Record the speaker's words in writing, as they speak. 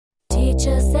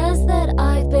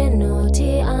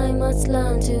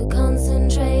learn to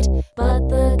concentrate. But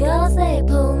the girls, they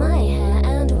pull my hair,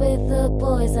 and with the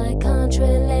boys I can't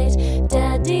relate.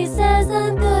 Daddy says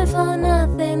I'm good for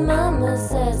nothing, Mama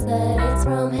says that it's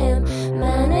from him.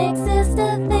 Manic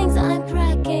sister thinks I'm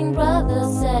cracking, brother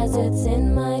says it's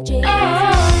in my genes.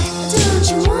 Don't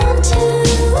you want to?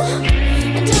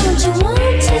 Don't you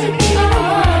want to be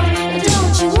warm?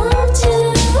 Don't you want to?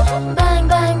 Bang,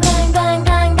 bang, bang, bang,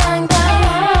 bang, bang,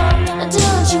 bang.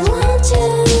 Don't you want to?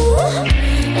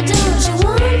 Don't you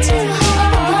want to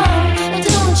have a go?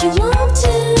 Don't you want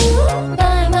to?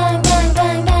 Bang, bang, bang,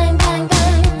 bang, bang, bang,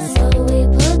 bang. So we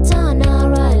put on our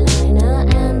eyeliner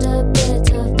and a bit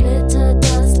of glitter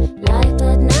dust. Life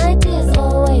at night is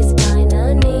always finer.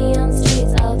 Neon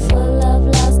streets are full of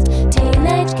lust.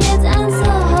 Teenage kids and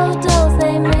Soho dolls,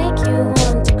 they make you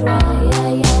want to cry.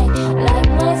 Like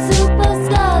my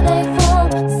superstar, they fall.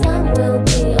 Some will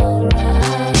be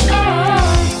alright.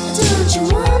 Don't you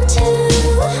want to?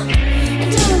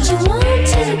 Don't you want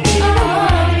to be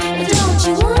warm? Don't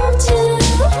you want to?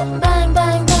 Bang,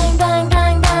 bang, bang, bang,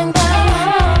 bang, bang, bang.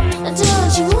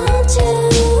 Don't you want to?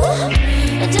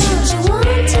 Don't you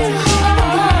want to have a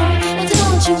go?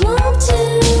 Don't you want to?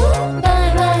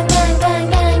 Bang, bang, bang, bang,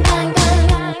 bang, bang,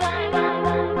 bang.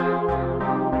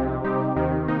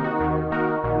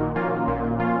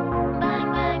 Bang,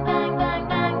 bang, bang,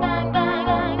 bang, bang, bang,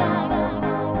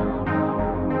 bang.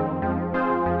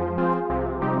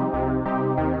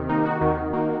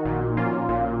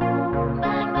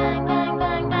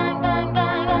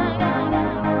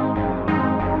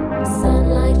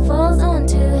 Sunlight falls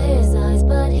onto his eyes,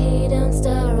 but he don't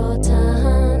stir or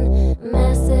turn.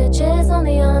 Messages on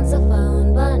the answer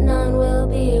phone, but none will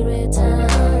be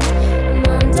returned.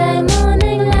 Monday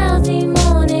morning, lousy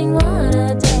morning, what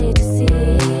a day to see.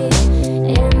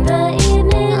 In the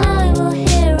evening I will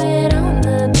hear it on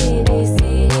the BBC.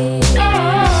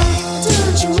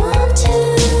 Don't you want to?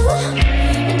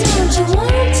 Don't you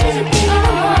want to be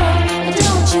warm?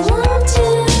 Don't you want to?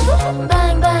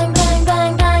 Bang, bang, bang,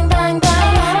 bang, bang, bang,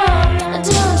 bang.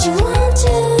 Don't you want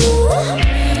to?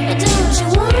 Don't you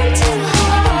want to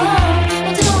have a go?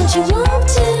 Don't you want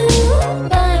to?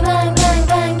 Bang, bang, bang,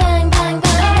 bang, bang, bang,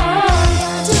 bang.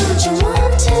 Don't you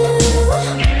want to?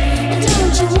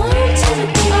 Don't you want to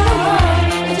be warm?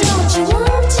 Don't you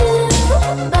want to?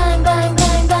 Bang, bang,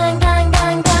 bang, bang, bang,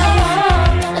 bang, bang.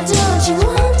 Don't you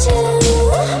want to?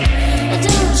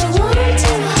 Don't you want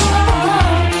to have a go?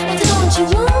 Don't you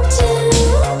want to?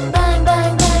 Bang,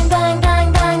 bang, bang, bang, bang,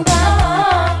 bang, bang.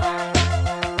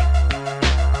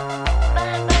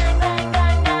 Bang, bang, bang,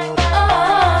 bang, bang, bang.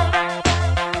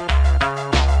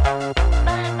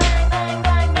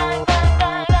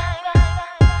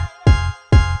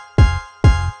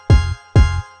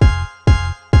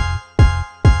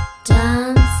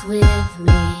 Dance with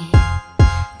me,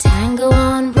 tango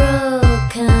on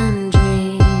broken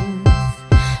dreams.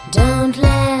 Don't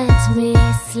let me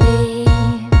sleep,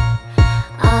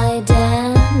 I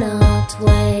dare not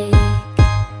wake.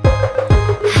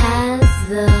 Has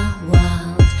the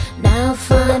world now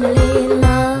finally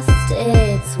lost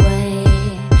its way?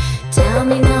 Tell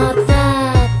me not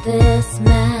that this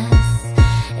mess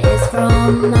is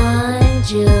from my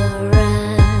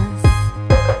duress.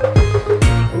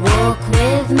 Walk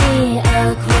with me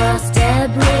across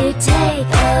debris, take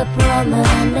a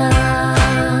promenade.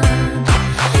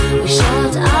 We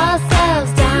shut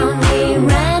ourselves down, we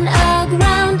ran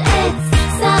aground, it's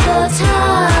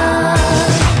sabotage.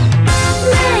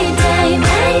 Mayday,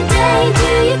 mayday, do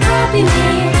you copy me?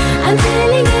 I'm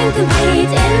feeling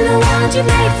incomplete in the world you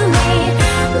made for me.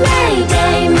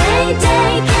 Mayday,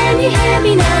 mayday, can you hear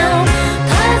me now?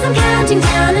 'Cause I'm counting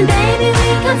down and baby we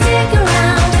can't stick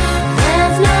around.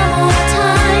 There's no more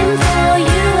time for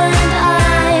you and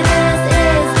I, this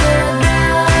is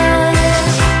goodbye.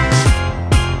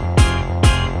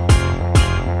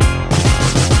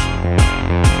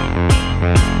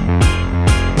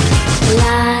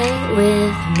 Fly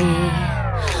with me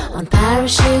on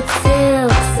parachute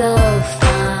silk so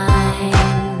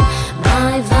fine.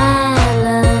 My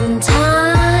Valentine,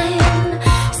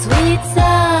 sweet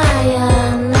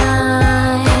cyanide.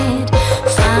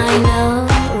 Final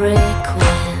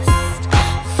request,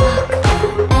 fuck the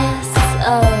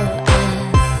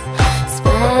SOS.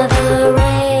 Spare the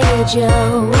radio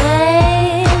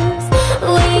waves,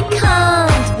 we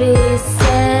can't be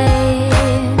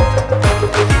saved.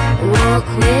 Walk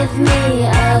with me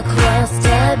across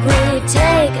debris,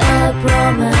 take a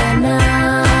promenade.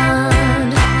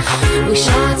 We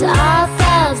shut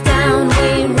ourselves down, we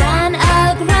ran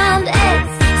aground,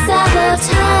 it's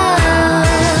sabotage.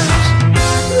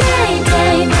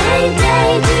 Mayday, mayday,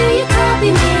 do you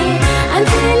copy me? I'm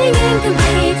feeling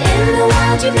incomplete in the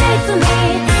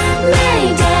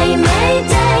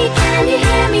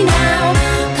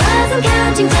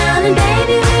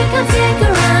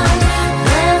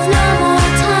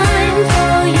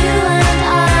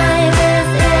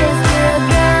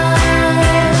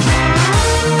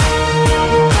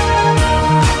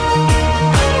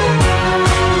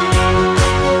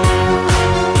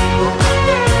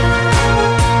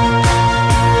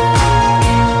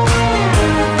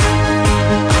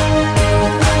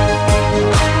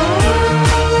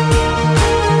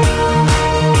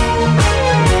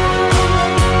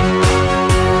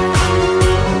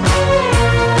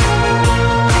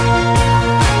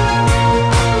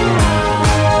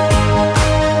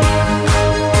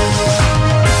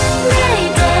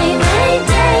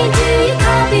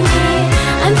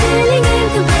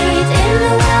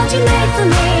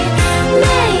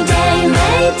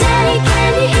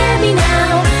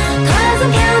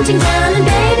counting down, and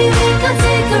baby, we can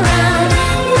stick around.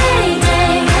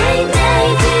 Mayday, mayday,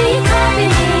 do you copy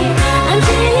me? I'm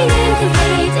feeling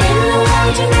incomplete in the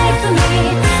world you made for me.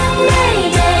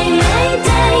 Mayday,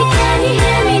 mayday, can you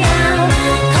hear me now?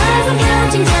 'Cause I'm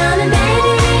counting down, and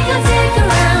baby, we can stick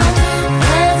around.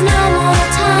 There's no more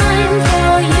time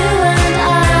for you and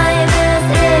I. This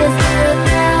is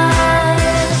goodbye.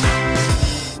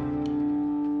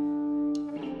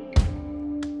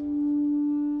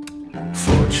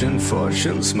 Fortune,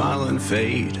 fortune, smile and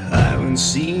fade. I haven't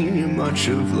seen you much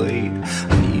of late.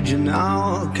 I need you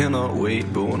now, cannot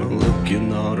wait. But when I look, you're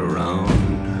not around.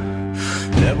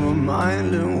 Never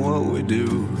minding what we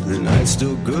do, the night's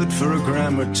still good for a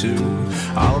gram or two.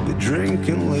 I'll be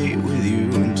drinking late with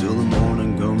you until the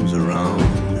morning comes around.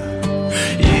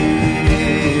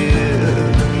 Yeah,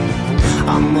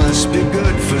 I must be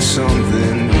good for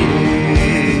something.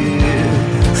 Yeah,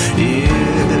 yeah.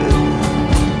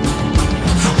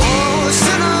 Oh,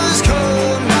 sinners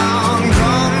come down,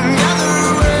 come gather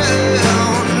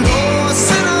round. Oh,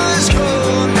 sinners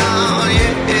come down,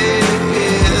 yeah,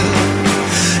 yeah.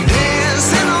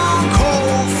 Dancing on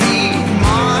cold feet,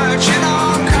 marching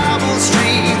on cobbled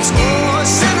streets. Oh,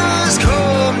 sinners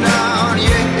come down,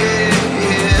 yeah,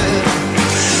 yeah,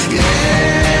 yeah.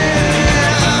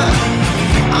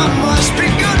 I must be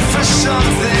good for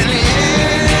something,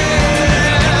 yeah,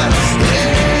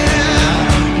 yeah.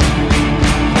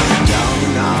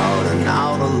 Down and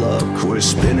out of luck, we're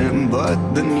spinning but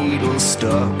the needle's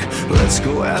stuck. Let's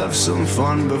go have some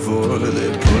fun before they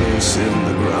put us in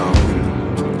the ground.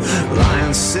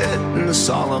 Lying sit in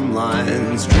solemn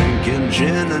lines, drinking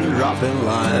gin and dropping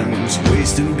limes,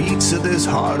 wasting beats of this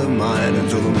heart of mine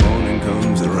until the morning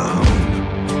comes around.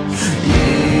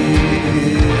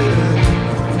 Yeah,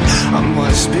 I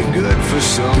must be good for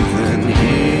something.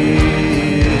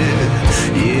 Yeah,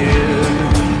 yeah.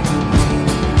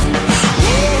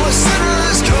 Oh,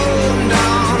 sinners come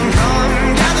down, come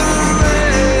gather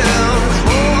round.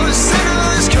 Oh,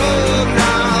 sinners come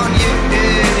down, yeah,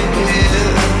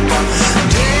 yeah.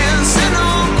 Dancing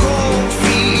on cold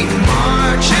feet,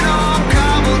 marching on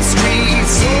cobbled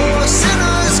streets. Oh,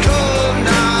 sinners come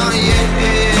down, yeah,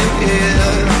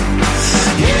 yeah,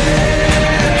 yeah.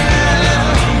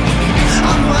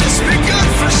 I must be good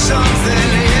for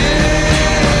something, yeah.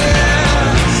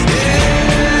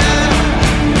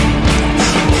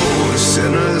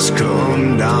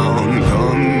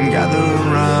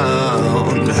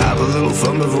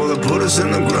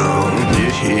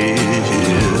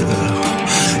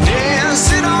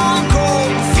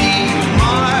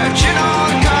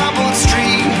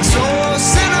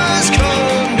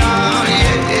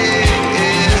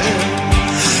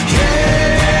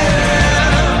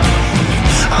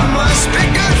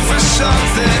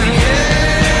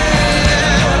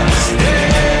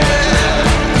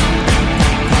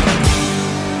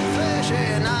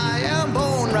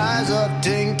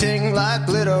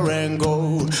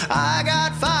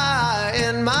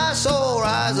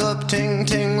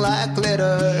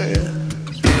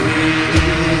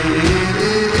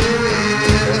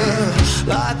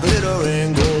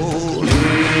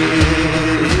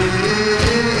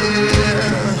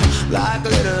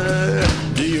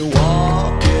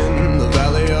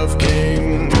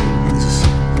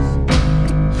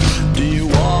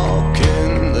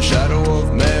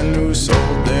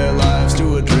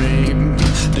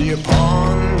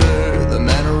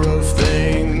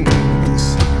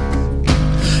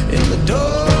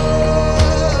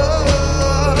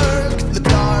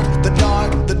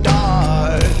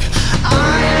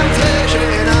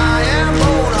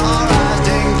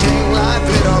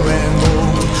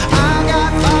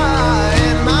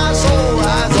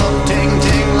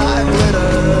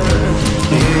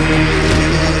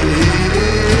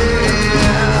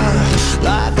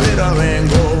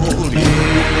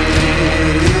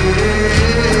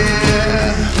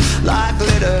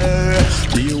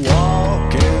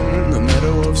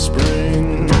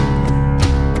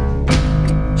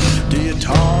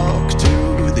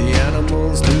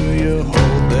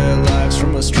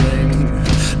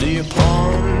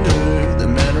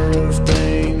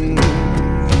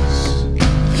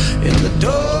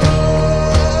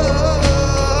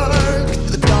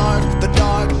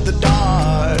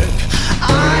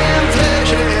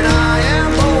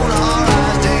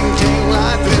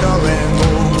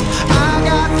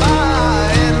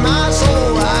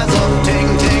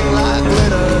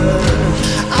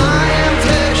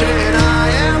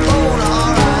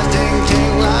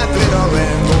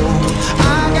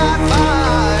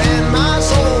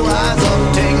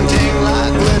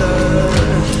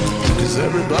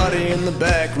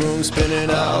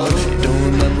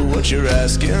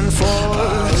 asking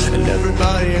for. And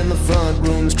everybody in the front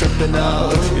room's tripping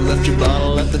out. You left your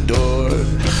bottle at the door.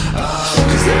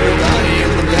 Cause everybody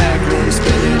in the back room's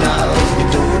spinning out.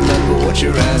 You don't remember what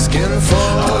you're asking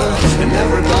for. And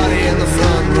everybody in the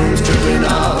front room's tripping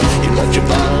out. You left your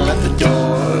bottle at the door.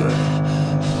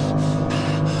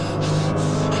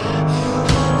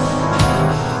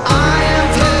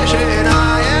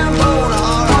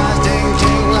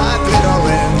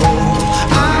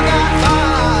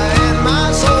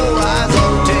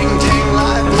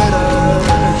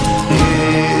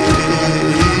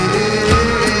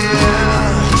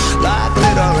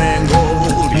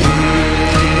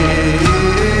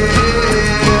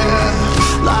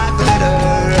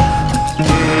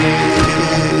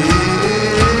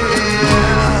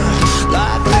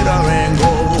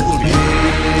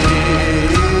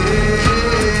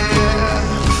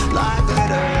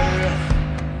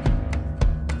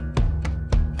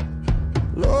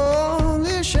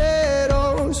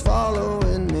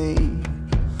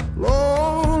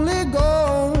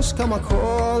 Come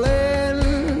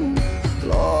a-calling,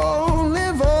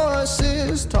 lonely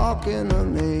voices talking to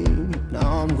me.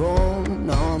 Now I'm gone,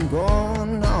 now I'm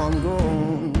gone, now I'm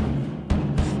gone.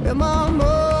 And my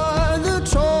mother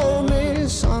told me,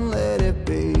 son, let it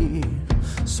be.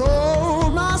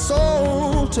 Sold my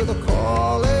soul to the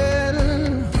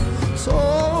calling,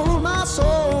 sold my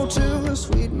soul to a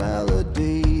sweet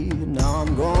melody. Now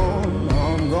I'm gone, now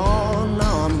I'm gone,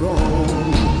 now I'm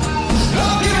gone.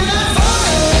 Oh, give me that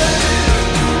fire.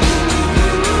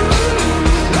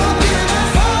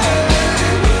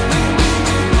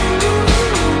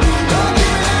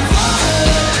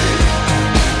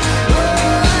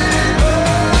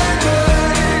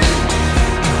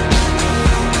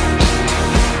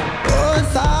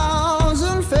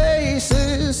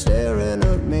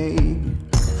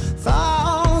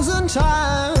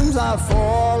 I've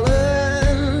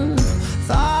fallen,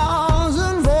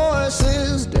 thousand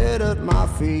voices dead at my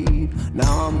feet.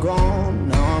 Now I'm gone,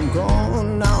 now I'm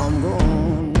gone, now I'm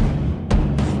gone.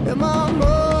 And my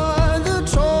mother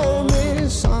told me,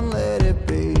 son, let it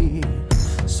be.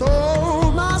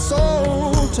 Sold my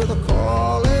soul to the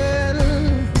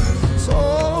calling,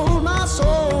 sold my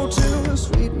soul to a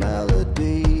sweet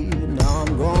melody. Now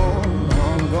I'm gone,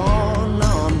 now I'm gone,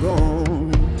 now I'm gone.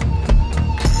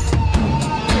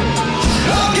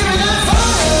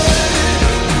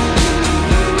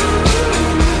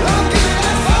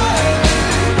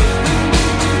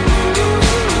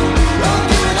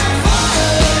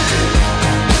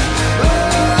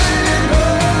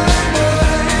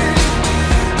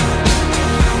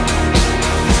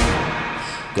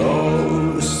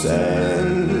 Ghosts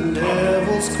and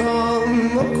devils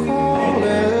come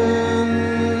a-calling,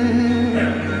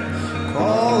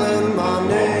 calling my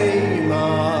name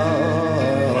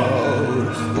out,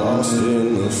 lost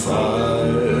in the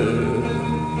fire.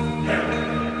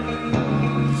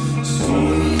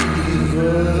 Sweet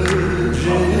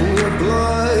virgin, your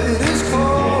blood is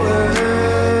calling,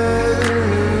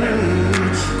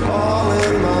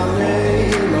 calling my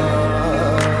name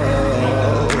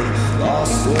out,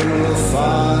 lost in the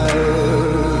fire.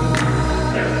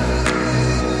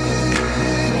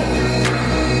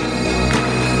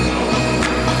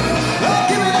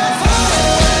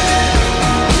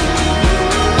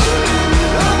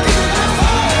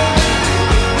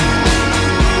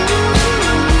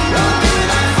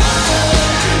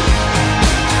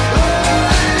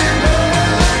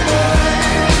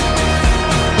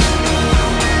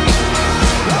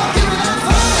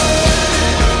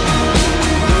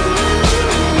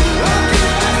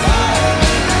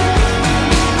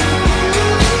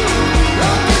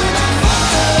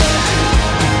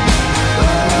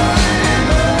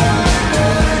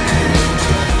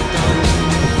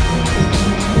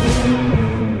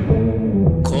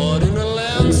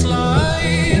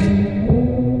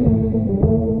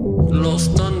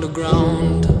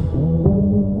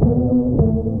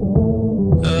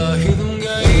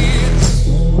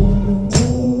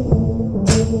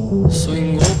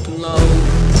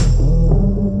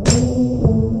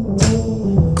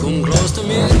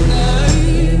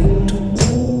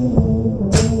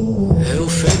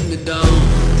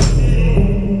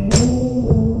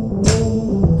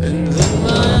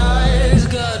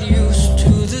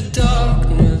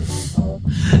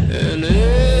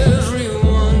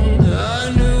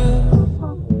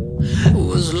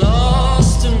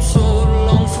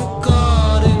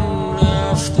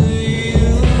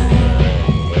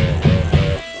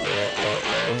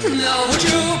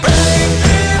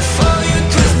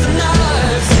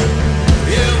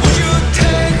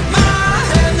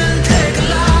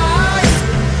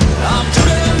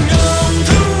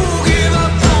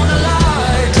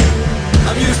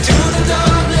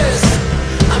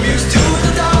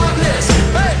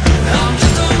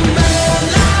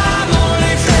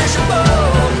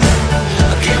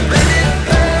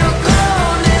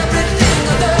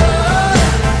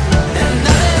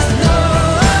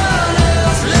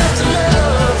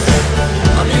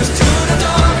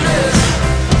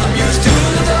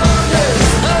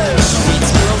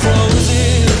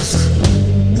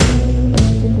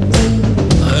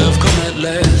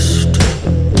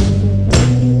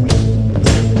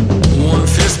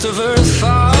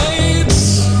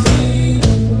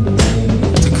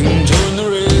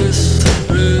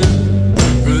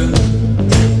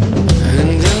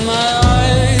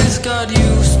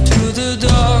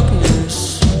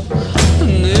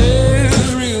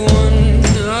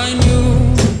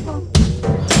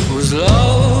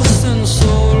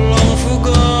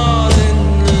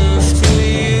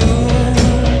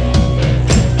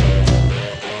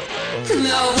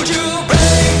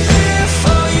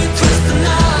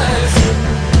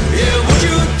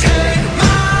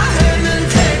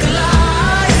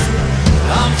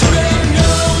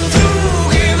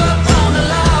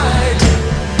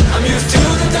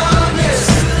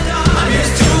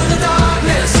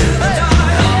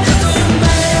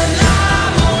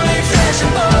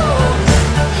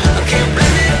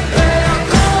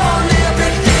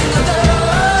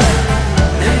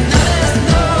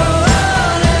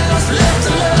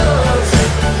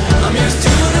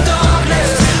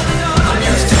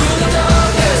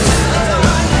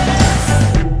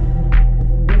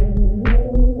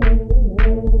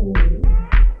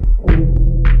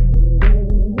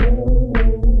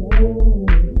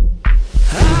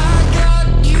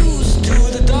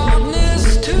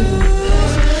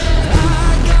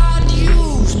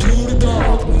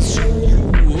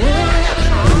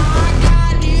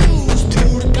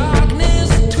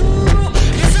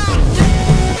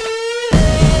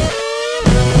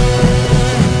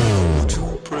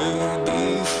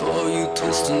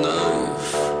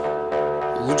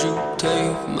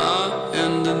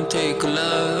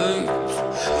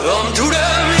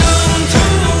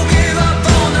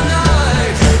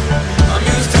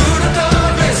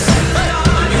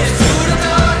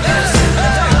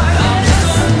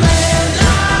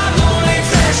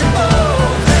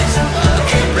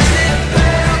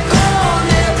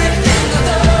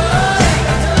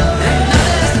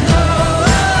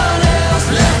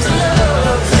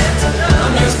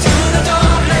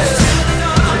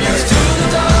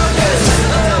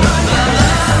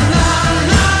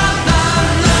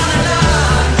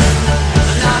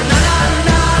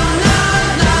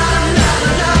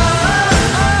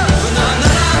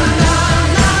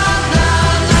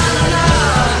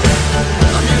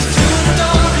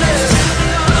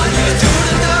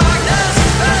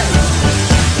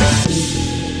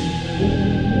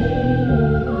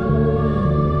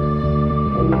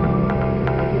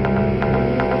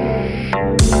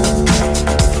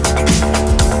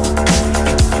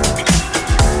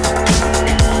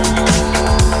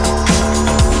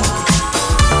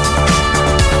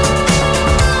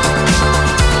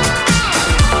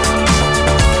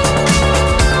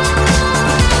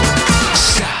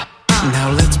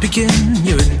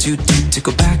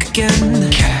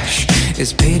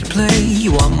 is pay to play.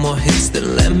 You want more hits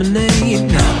than lemonade.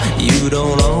 No, you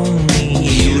don't own me.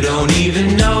 You don't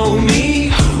even know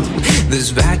me. This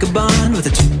vagabond with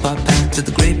a two-part path to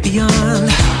the great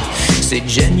beyond. Say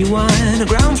genuine, a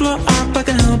ground floor art I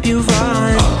can help you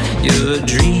find. You're a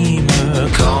dreamer,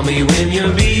 call me when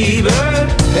you're Bieber.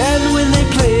 And when they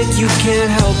play it, you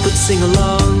can't help but sing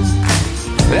along.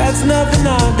 That's nothing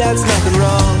odd, that's nothing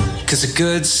wrong. 'Cause a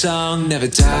good song never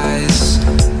dies.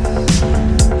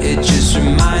 It just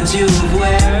reminds you of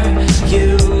where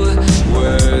you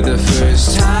were the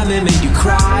first time it made you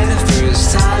cry, the first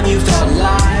time you felt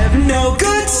alive. No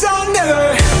good song never.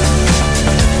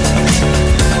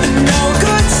 No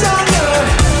good song never.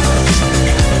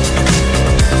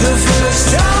 The first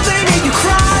time they made you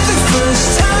cry, the first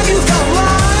time you felt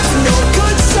alive. No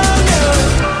good song never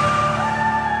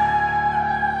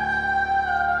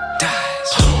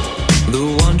dies. The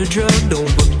wonder drug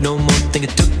don't work no more, think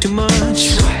it took too much.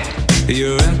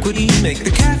 Your equity, make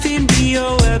the caffeine be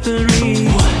your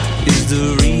weaponry. Is the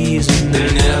reason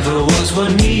there never was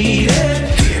one needed.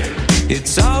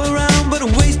 It's all around, but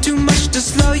it weighs too much to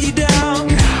slow you down.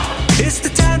 It's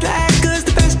the time to act, 'cause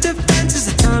the best defense is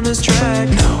the timeless track.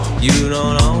 No, you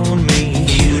don't own me,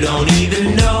 you don't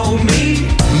even know me.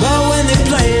 But when they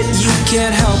play it, you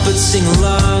can't help but sing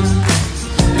along.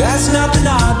 That's nothing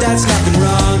odd, that's nothing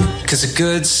wrong. 'Cause a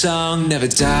good song never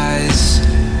dies.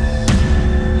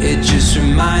 It just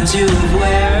reminds you of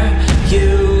where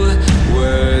you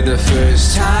were the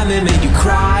first time it made you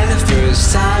cry, the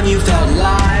first time you felt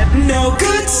alive. No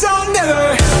good song never.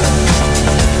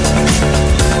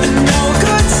 No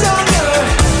good song never.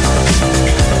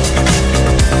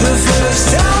 The first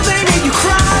time they made you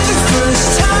cry, the first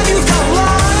time you felt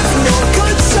alive. No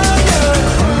good song never.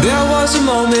 There was a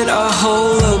moment, a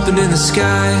hole opened in the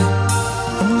sky,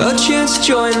 a chance to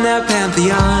join their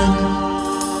pantheon.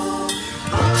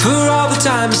 For all the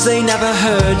times they never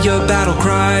heard your battle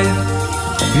cry,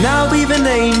 now even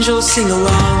angels sing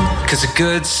along. 'Cause a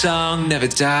good song never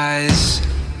dies.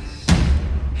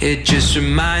 It just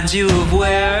reminds you of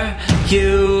where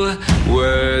you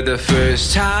were the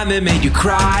first time it made you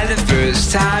cry, the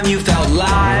first time you felt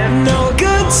alive. No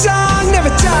good song never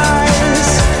dies.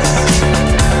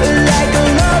 Like a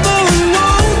lover who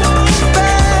won't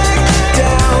back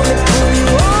down, they pull you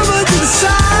over to the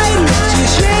side, let you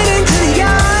straight into the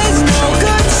eyes. No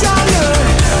good song never.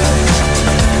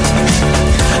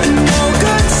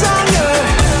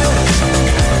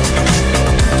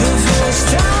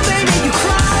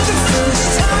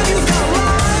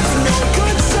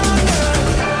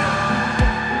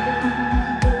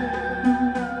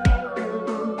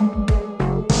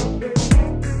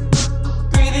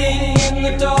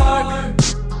 the dark,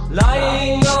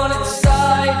 lying on its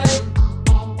side.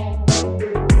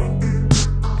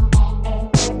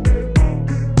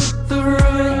 The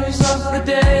ruins of the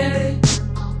dead,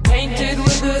 painted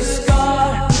with a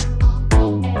scar.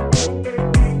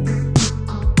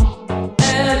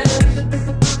 And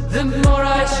the more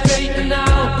I straighten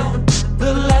out,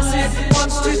 the less it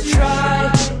wants to try.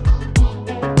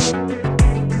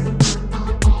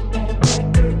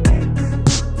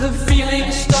 The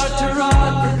feelings start to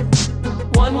rot,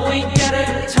 one week at a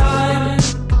time.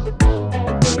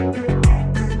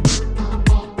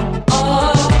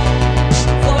 Oh,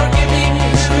 forgiving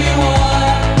who you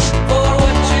are for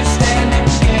what you stand and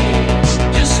gain.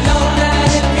 Just know that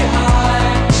if you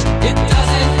hide, it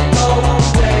doesn't go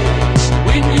away.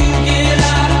 When you get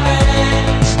out of bed,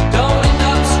 don't end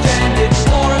up stranded,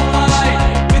 horrified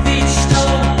with each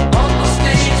stone on the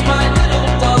stage, my little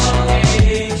dog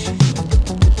cage.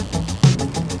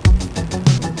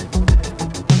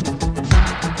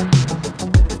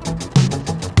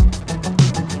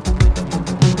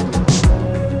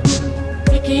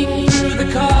 Picking through the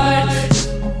cards,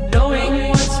 knowing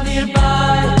what's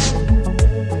nearby.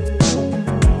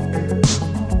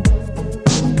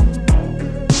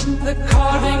 The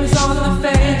carvings on the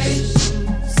face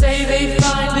say they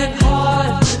find it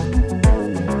hard.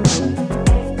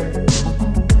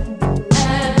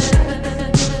 And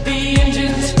the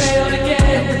engines failed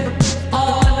again,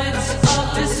 all limits of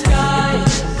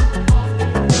disguise.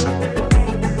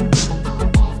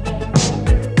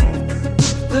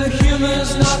 The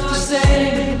humor's not the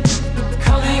same,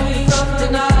 coming from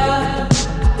denial.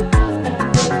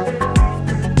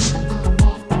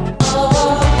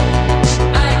 Oh,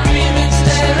 I dream in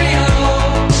stereo,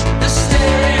 the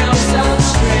stereo sounds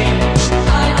strange.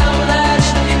 I know that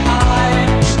if you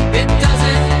hide, it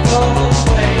doesn't go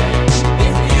away.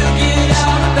 If you get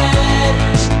out of bed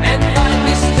and find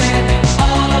me standing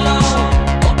all alone,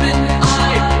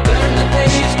 open-eyed, turn the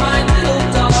page, my little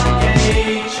dog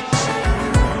cage.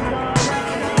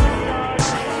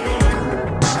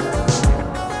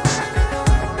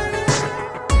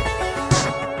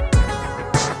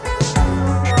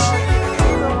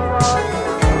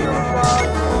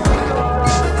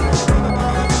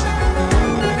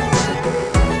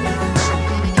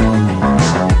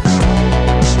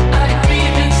 I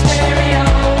dream in stereo,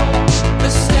 the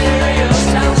stereo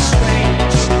sounds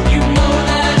strange. You know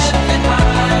that if it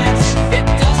hides, it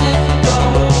doesn't go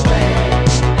away.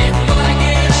 If I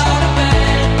get out of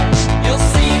bed, you'll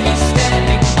see me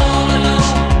standing all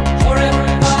alone,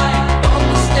 horrified on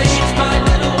the stage, my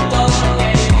little dog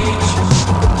cage.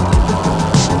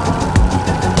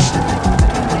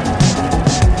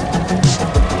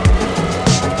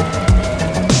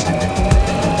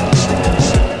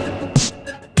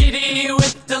 Giddy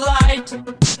with delight,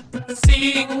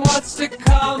 seeing what's to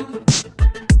come.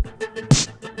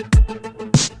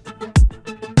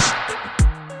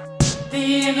 The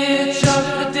image of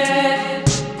the dead,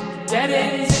 dead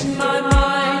ends in my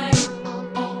mind.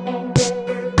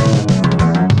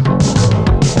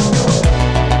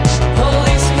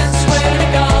 Policemen swear to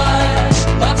God,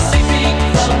 love sleeping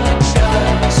from the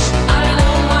guns. I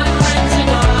know my friends and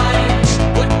I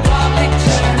would probably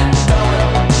turn and run.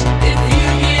 If you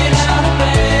get out of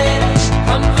bed,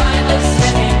 come find us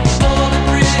heading for the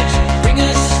bridge.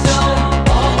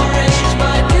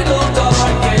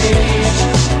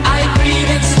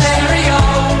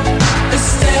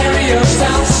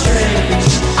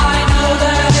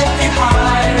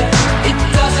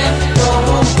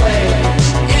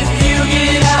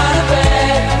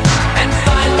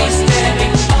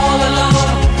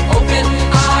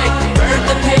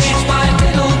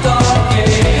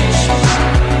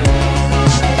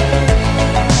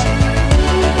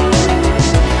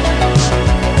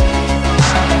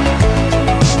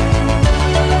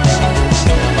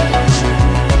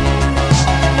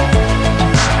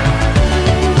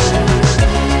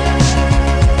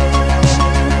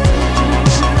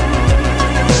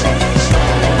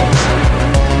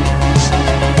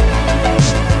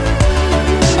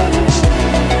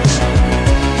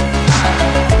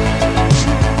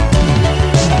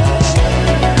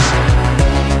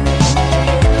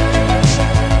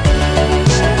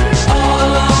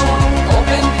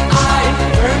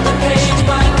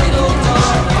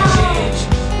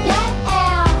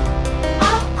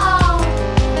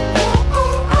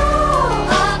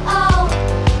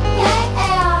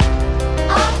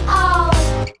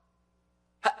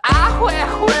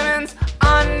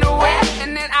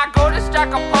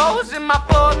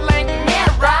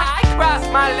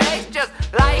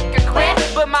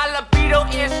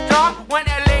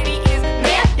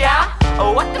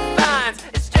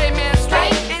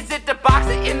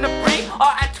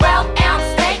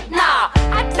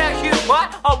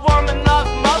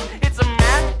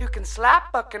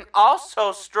 can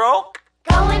also stroke.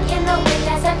 Going in the wind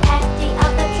as an empty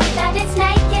of the truth that it's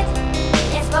naked.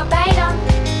 It's verbatim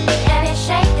and it's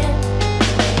shaken.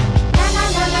 Na na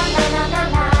na na na na na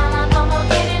na. No more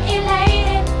getting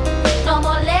elated. No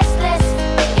more listless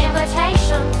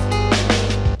invitations.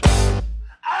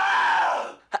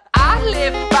 I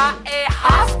live by a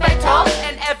hospital,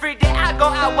 and every day I go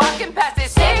out walking past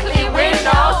its sickly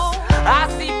windows. I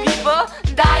see people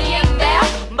dying there,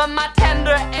 but my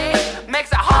tender age makes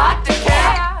it hard to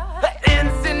care. The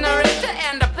incinerator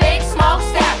and the big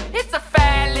smokestack, it's a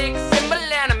phallic symbol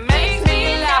and it makes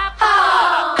me laugh.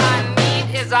 All I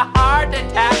need is a heart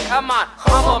attack. Come on,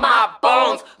 humble my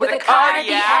bones with a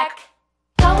cardiac.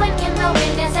 Going in the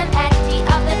wind is an empty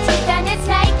of the truth and it's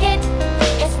naked.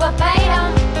 It's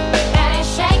verbatim and it's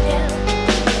shaken.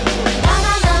 Na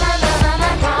na na na na na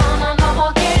na na. No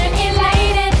more getting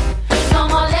elated. No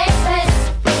more listless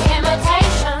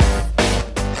invitations.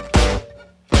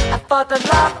 For the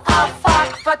love of fuck,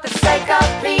 for the sake of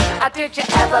beat, did you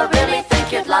ever really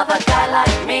think you'd love a guy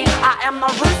like me? I am a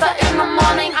rooster in the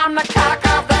morning, I'm the cock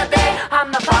of the day,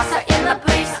 I'm the boss in the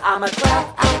police, I'm a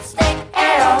 12-ounce steak.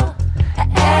 Ayo,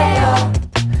 ayo,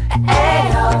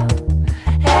 ayo,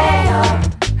 ayo.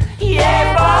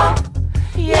 Yeah, bo,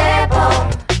 yeah, bo,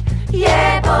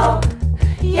 yeah, bo,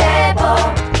 yeah, bo,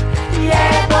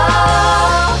 yeah, bo.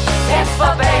 It's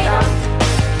verbatim,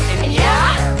 and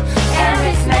yeah, and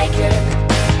it's naked,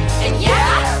 and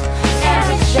yeah, and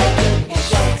it's shaking, it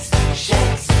shakes,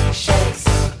 shakes, shakes.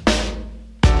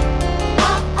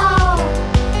 Oh,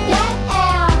 yeah,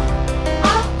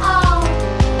 oh, oh,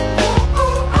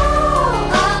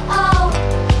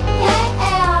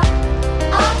 yeah,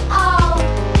 oh, oh,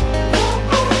 yeah,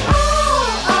 oh, oh,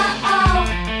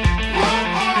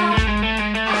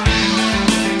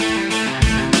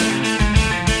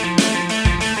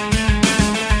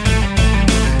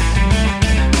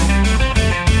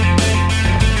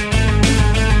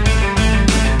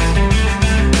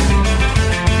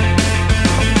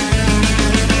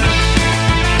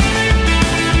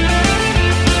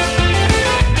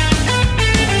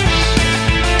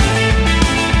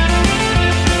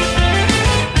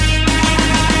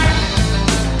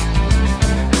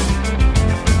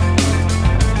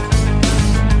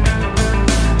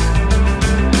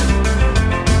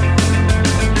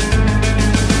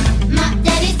 My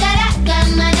daddy's got a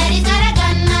gun, my daddy's got a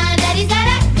gun, my daddy's got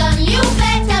a gun. You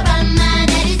better run, my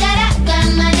daddy's got a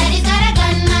gun, my daddy's got a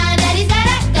gun, my daddy's got a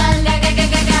gun.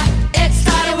 It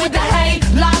started with the hay,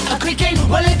 like a creaking.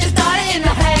 Well, it just started in the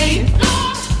hay.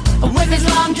 With his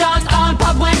long johns on,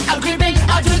 pop went a creeping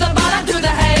out to the bottom to the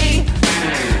hay.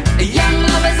 Young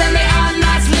lovers and they are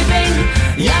not sleeping.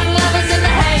 Young lovers in the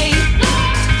hay.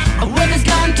 With his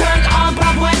gun turned on,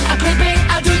 pop went a creeping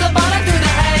out to the bottom to the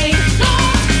hay.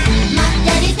 My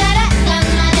daddy's got a gun,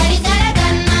 my daddy's got a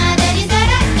gun, my daddy's got a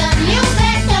gun. You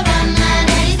better run, my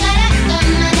daddy's got a gun,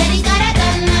 my daddy's got a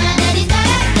gun, my daddy's got a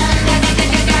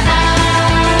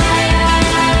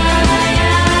gun. My daddy's got a gun, my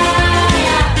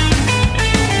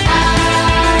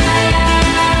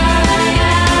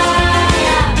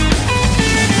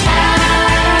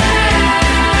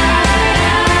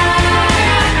daddy's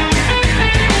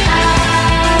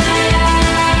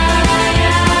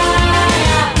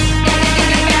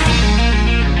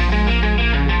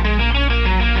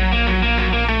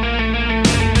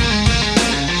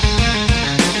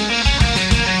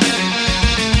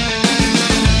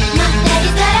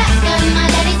got a gun, my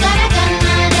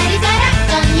daddy's got a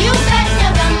gun. You better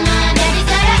run, my daddy's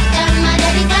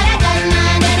got a gun, my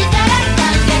daddy's got a gun, my daddy's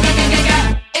got a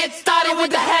gun. It started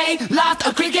with the hay, lost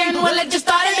a creaking. Well, it just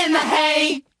started in the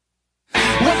hay.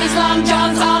 With his long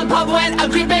johns on, pop went a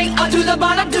creeping out to the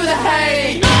bottom to the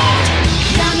hay.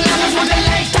 Young lovers with their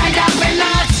legs tied up in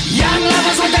knots. Young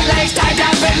lovers with their legs tied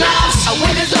up in knots.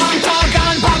 With his long tall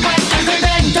gun, pop went a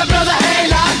creeping to blow the hay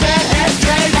lock their head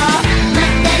straight off. My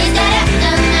daddy's got a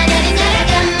gun, my daddy's got a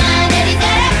gun, my daddy's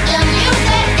got a gun. You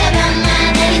better run,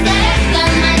 my daddy's got a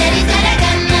gun, my daddy's got a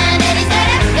gun, my daddy's got a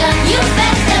gun. You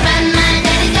better run, my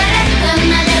daddy's got a gun,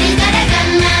 my daddy's got a gun,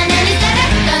 my daddy's got a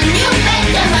gun. You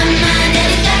better run, my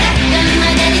daddy's got a gun,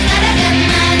 my daddy's got a gun,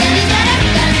 my daddy's got a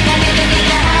gun.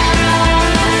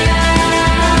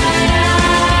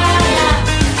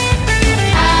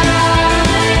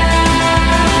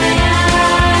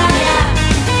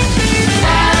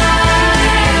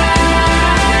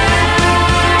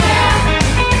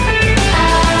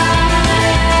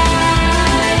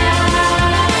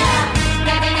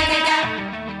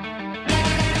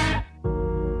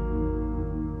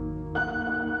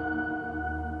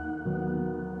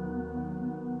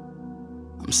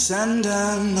 I'm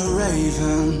sending a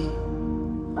raven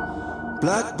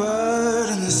Blackbird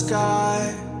in the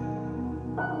sky,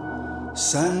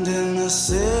 sending a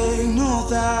signal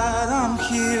that I'm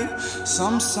here,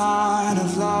 some sign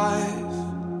of life.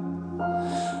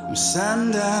 I'm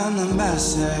sending a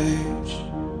message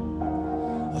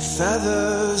of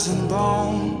feathers and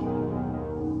bone.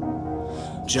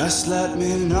 Just let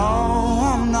me know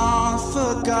I'm not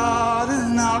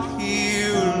forgotten out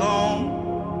here alone.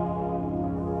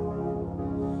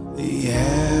 The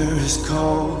air is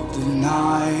cold, the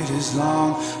night is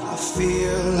long. I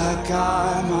feel like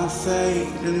I might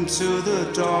fade into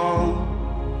the dawn,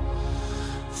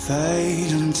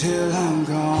 fade until I'm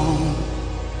gone.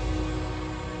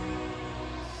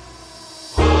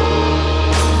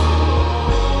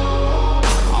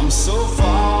 I'm so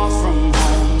far from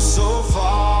home, so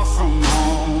far from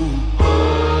home.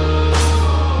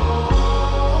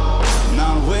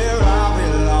 Not where I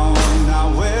belong, not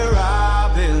where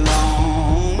I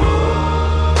belong.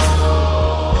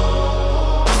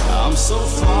 I'm so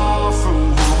far from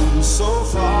home, so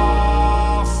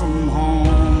far from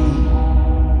home.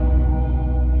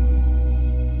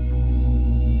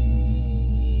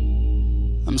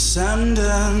 I'm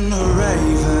sending a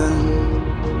raven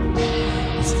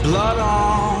with blood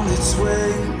on its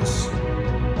wings,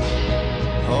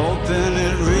 hoping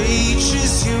it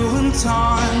reaches you in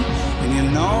time, and you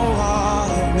know what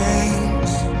it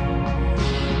means.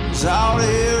 'Cause out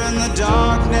here in the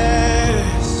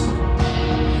darkness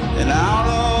and out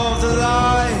of the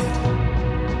light,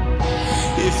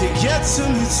 if you get to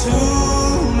me too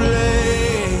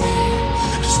late,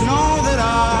 just know that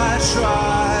I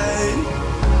tried.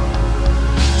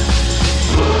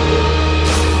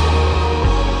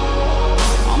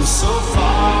 I'm so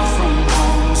far from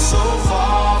home, so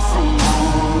far from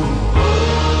home.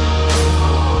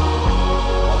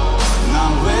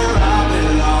 Not where I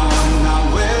belong, not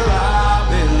where I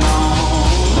belong.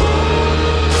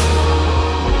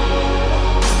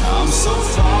 I'm so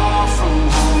far from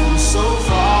home, so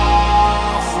far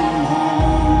from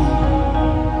home.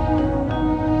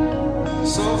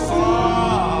 So far.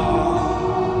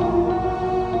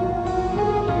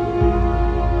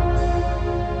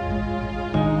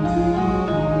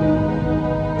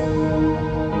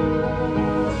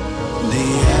 The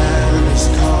air is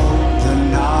cold, the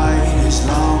night is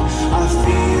long. I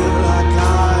feel like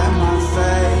I might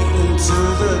fade into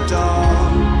the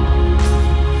dawn,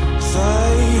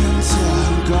 fade until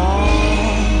I'm gone.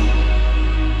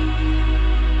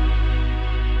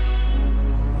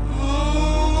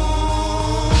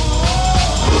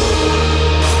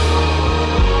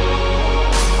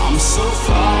 I'm so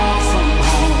far from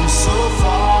home, so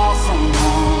far from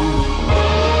home.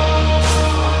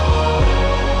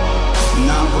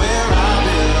 Not where I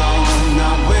belong,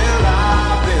 not where I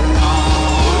belong.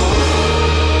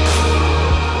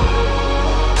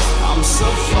 I'm so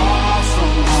far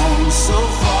from home, so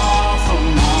far from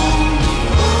home.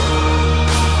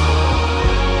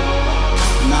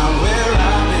 Not where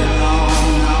I belong,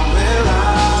 not where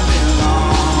I belong.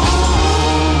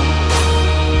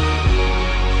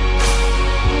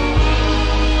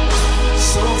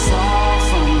 So far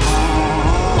from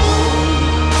home.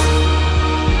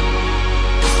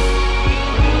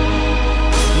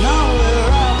 Not where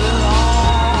I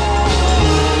belong.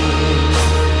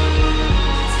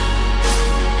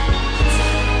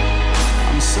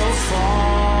 I'm so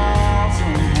far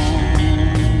from home.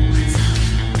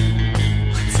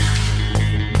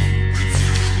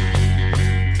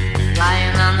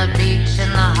 Lying on the beach in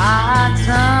the hot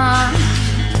sun.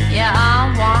 Yeah,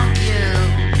 I want you.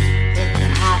 If you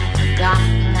have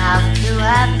forgotten how to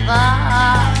have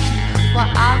fun, well,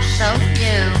 I'll show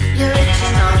you. You're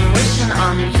itching on, wishing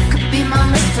on me. You could be my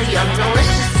Mr. Young,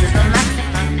 delicious to the max.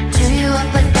 Chew you up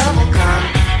like bubblegum.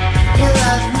 He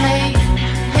loves me,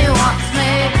 he wants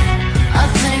me. I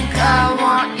think I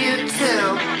want you too.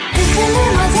 You can be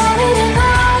my daddy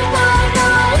tonight, night,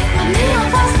 night. I need a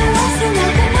phosphorescent, I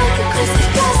can make a Christmas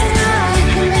present now. You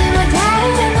can be my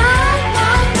daddy tonight,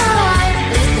 night, night.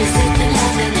 Let's be sick in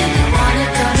heaven if you wanna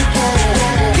go together.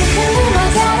 You can be my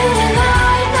daddy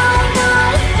tonight, night,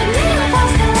 night. I need a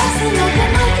phosphorescent, I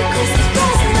can make a Christmas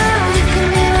present now. You can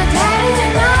be my daddy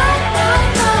tonight, night,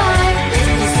 night.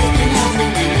 Let's be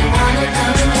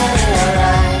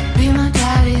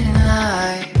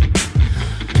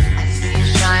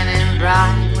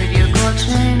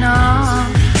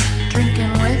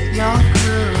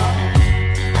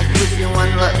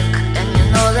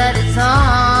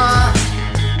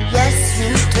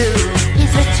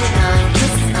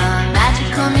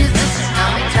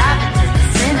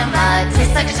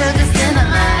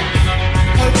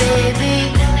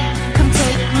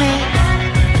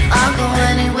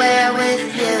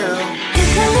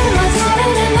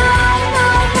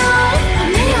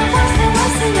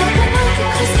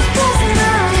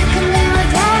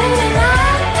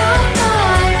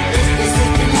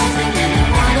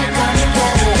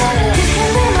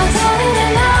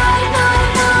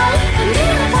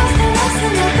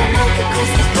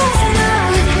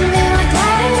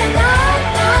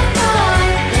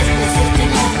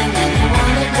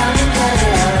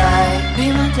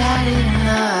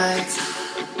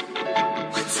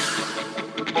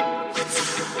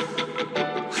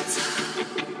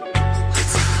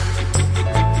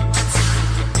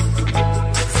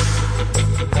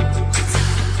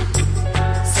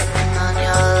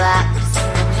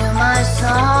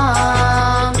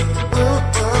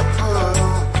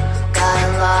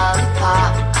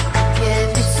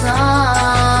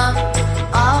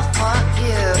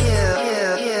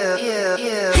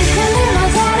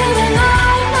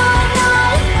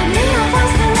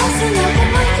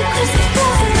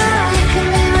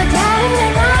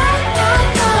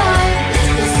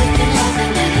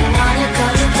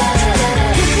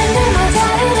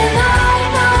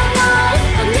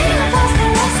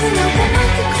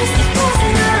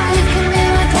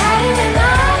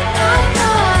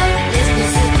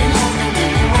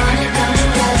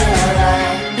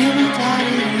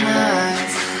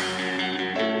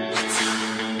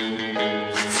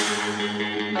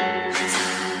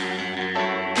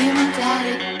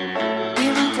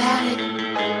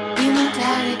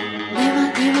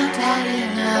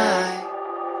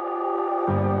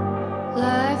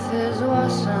is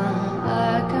awesome,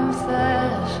 I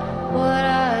confess. What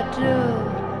I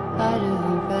do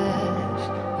best.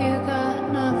 You got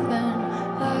nothing,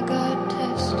 I got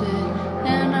tested,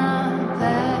 and I'm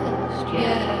past,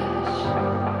 yes.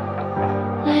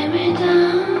 Lay me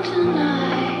down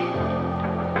tonight,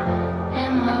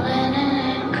 in my linen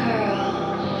and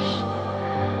curls.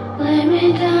 Lay me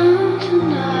down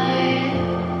tonight,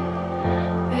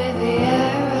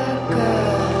 Riviera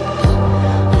girls.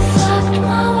 I fucked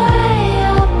my way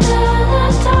up to the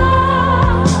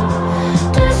top.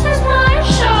 This is my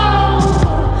show.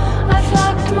 I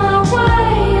fucked my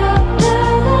way up to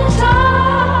the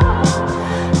top.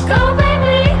 Go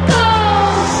baby, go,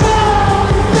 go,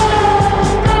 go,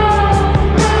 go,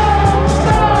 go,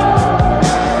 go.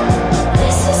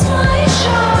 This is my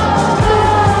show. Go,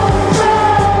 go,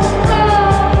 go,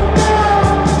 go,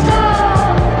 go.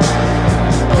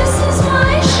 This is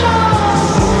my show.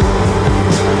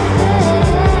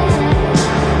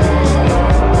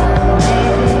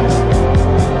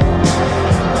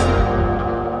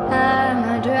 I'm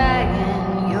a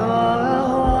dragon, you're a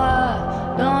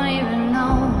whore. Don't even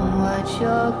know what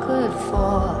you're good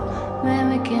for.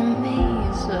 Mimicking me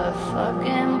is a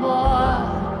fucking bore.